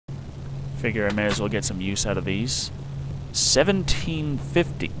Figure I may as well get some use out of these.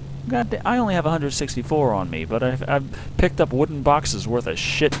 1750. God, I only have 164 on me, but I've picked up wooden boxes worth a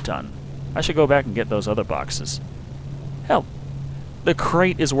shit ton. I should go back and get those other boxes. Hell, the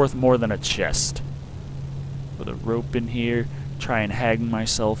crate is worth more than a chest. Put a rope in here, try and hang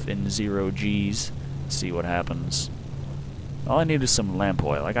myself in 0 Gs, see what happens. All I need is some lamp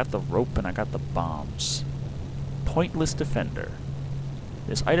oil. I got the rope and I got the bombs. Pointless defender.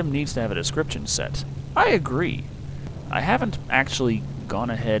 This item needs to have a description set. I agree. I haven't actually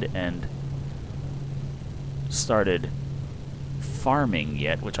gone ahead and started farming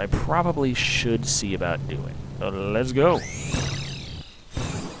yet, which I probably should see about doing. So let's go.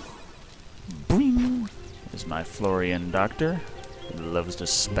 Boing! There's my Florian doctor. He loves to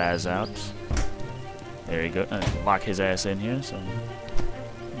spaz out. There you go. Lock his ass in here so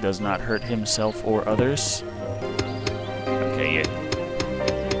he does not hurt himself or others. Okay, yeah.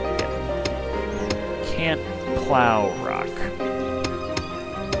 Can't plow rock.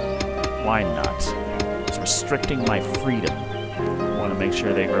 Why not? It's restricting my freedom. I want to make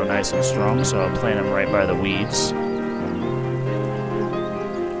sure they grow nice and strong, so I'll plant them right by the weeds.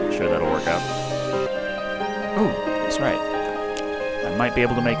 Sure that'll work out. Ooh, that's right. I might be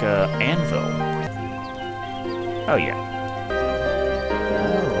able to make a anvil. Oh yeah.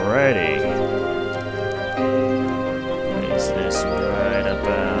 Alrighty. Place this right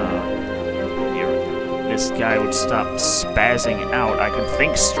about here. This guy would stop spazzing out. I can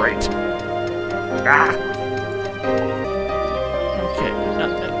think straight. Ah! Okay,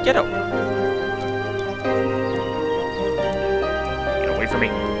 get out. Get away from me.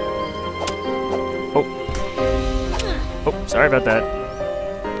 Oh. Oh, sorry about that.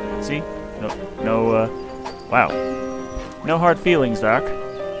 See? No, wow. No hard feelings, Doc.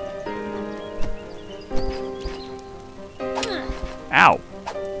 Ow.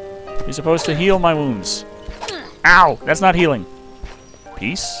 You're supposed to heal my wounds. Ow! That's not healing.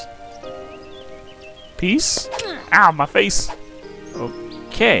 Peace? Peace? Ow, my face!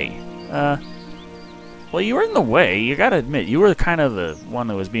 Okay. Well, you were in the way. You gotta admit, you were kind of the one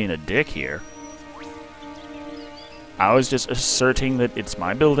that was being a dick here. I was just asserting that it's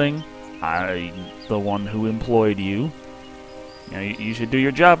my building. I'm the one who employed you. You know, you should do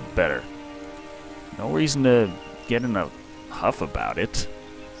your job better. No reason to get in a huff about it.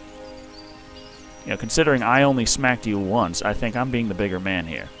 You know, considering I only smacked you once, I think I'm being the bigger man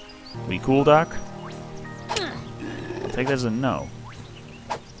here. We cool, Doc? I'll take that as a no.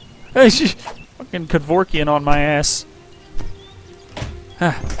 Hey, fucking Kevorkian on my ass.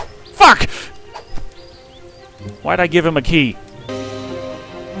 Fuck! Why'd I give him a key?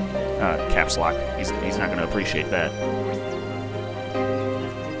 Caps lock. He's not gonna appreciate that.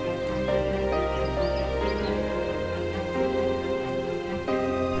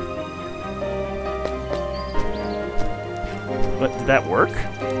 But did that work?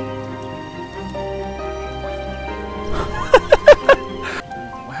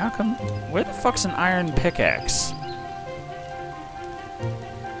 How come? Where the fuck's an iron pickaxe?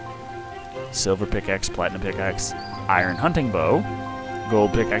 Silver pickaxe, platinum pickaxe, iron hunting bow,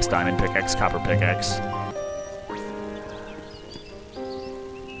 gold pickaxe, diamond pickaxe, copper pickaxe.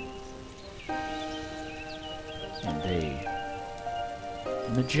 And a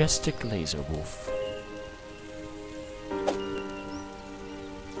majestic laser wolf.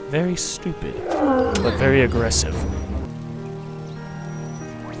 Very stupid, but very aggressive.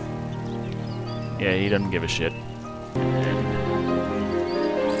 Yeah, he doesn't give a shit. And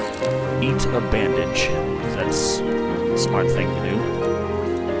eat a bandage. That's a smart thing to do.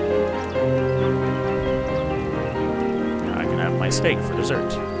 Now I can have my steak for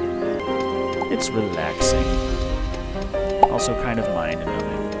dessert. It's relaxing. Also kind of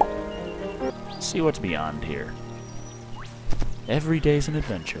mind-numbing. Let's see what's beyond here. Every day's an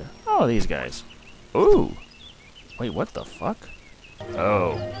adventure. Oh, these guys. Ooh. Wait, what the fuck?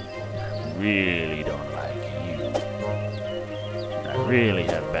 Oh. I really don't like you. I really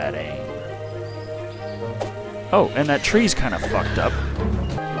have bad aim. Oh, and that tree's kind of fucked up.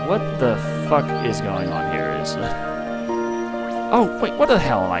 What the fuck is going on here? Oh, wait, what the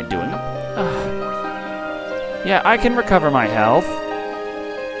hell am I doing? Yeah, I can recover my health.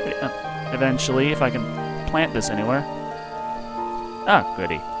 Eventually, if I can plant this anywhere. Ah,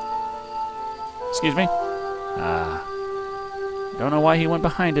 goody. Excuse me? Don't know why he went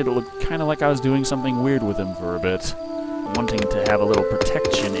behind it. It looked kind of like I was doing something weird with him for a bit. Wanting to have a little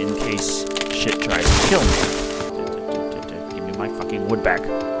protection in case shit tries to kill me. Give me my fucking wood back.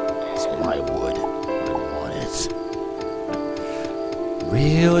 It's my wood. I want it.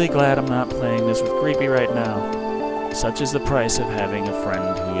 Really glad I'm not playing this with Creepy right now. Such is the price of having a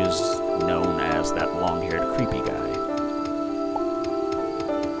friend who is no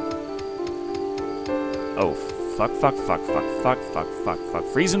fuck, fuck, fuck, fuck, fuck, fuck, fuck, fuck.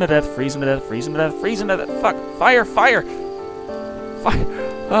 Freezing to death, freezing to death, freezing to death, freezing to death. Fuck. Fire, fire. Fire.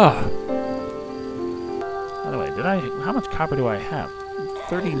 Oh. By the way, how much copper do I have?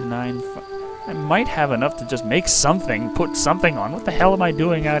 39. I might have enough to just make something, put something on. What the hell am I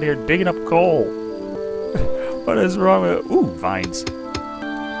doing out here digging up coal? What is wrong with... Ooh, vines.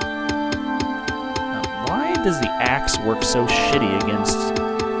 Now, why does the axe work so shitty against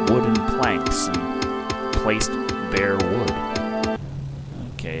wooden planks and placed bare wood?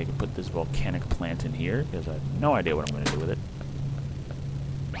 Okay, I can put this volcanic plant in here, because I have no idea what I'm going to do with it.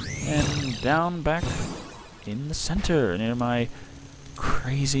 And down back in the center, near my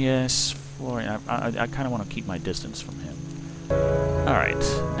crazy-ass floor. I kind of want to keep my distance from him. Alright,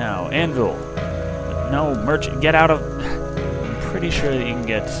 now, anvil. No, merchant, get out of... I'm pretty sure that you can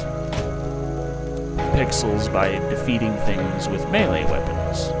get pixels by defeating things with melee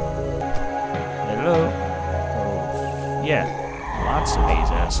weapons. Hello? Oh, yeah, lots of these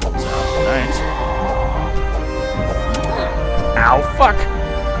assholes. Alright. Ow, fuck!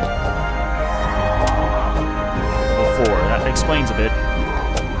 Level 4, that explains a bit.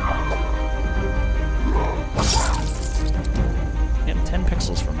 Getting 10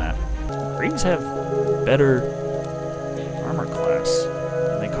 pixels from that. Greens have better armor class.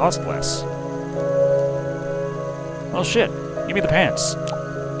 And they cost less. Well, shit. Give me the pants.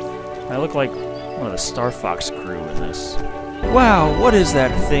 I look like one of the Star Fox crew in this. Wow, what is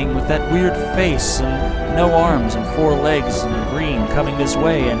that thing with that weird face and no arms and 4 legs and green coming this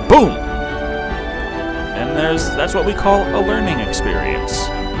way and boom! And that's what we call a learning experience.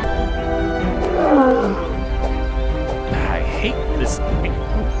 I hate this.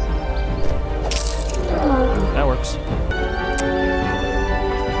 That works.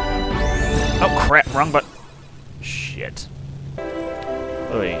 Oh crap, wrong button. Shit.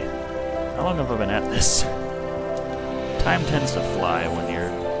 Wait, how long have I been at this? Time tends to fly when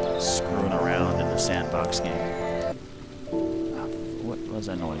you're screwing around in the sandbox game. What was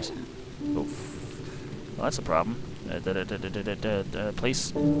that noise? Oof. Well, that's a problem.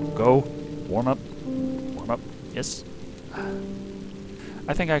 Place, go, warm up, yes.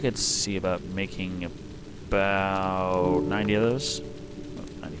 I think I could see about making about 90 of those.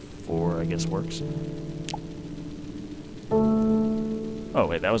 94, I guess, works. Oh,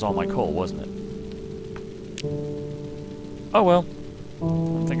 wait, that was all my coal, wasn't it? Oh, well. I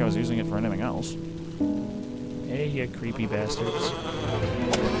don't think I was using it for anything else. Hey, you creepy bastards.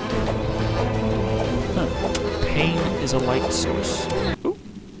 Huh. Pain is a light source. Ooh.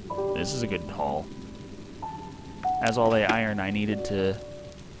 This is a good haul. Has all the iron I needed to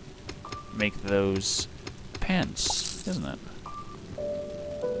make those pants, isn't it?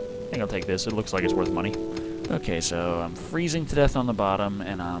 I think I'll take this. It looks like it's worth money. Okay, so I'm freezing to death on the bottom,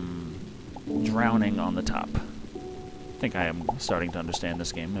 and I'm drowning on the top. I think I am starting to understand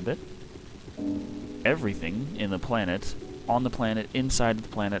this game a bit. Everything in the planet, on the planet, inside the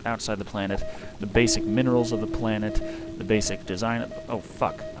planet, outside the planet, the basic minerals of the planet, the basic design of... Oh,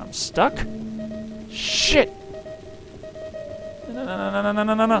 fuck. I'm stuck? Shit!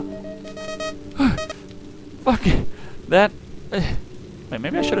 No. Fuck it. That... Wait,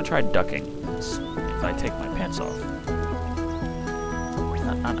 maybe I should have tried ducking. If I take my pants off.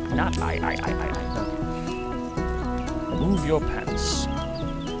 Not I. Move your pants.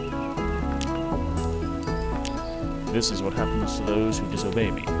 This is what happens to those who disobey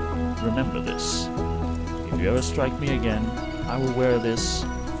me. Remember this. If you ever strike me again, I will wear this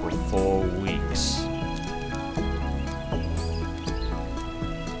for 4 weeks.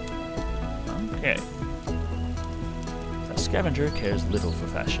 Okay. A scavenger cares little for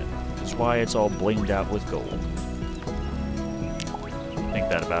fashion, which is why it's all blinged out with gold. I think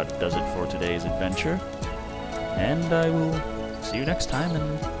that about does it for today's adventure. And I will see you next time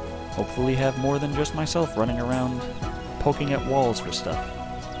and hopefully have more than just myself running around poking at walls for stuff.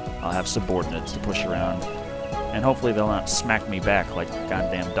 I'll have subordinates to push around, and hopefully they'll not smack me back like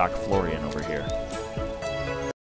goddamn Doc Florian over here.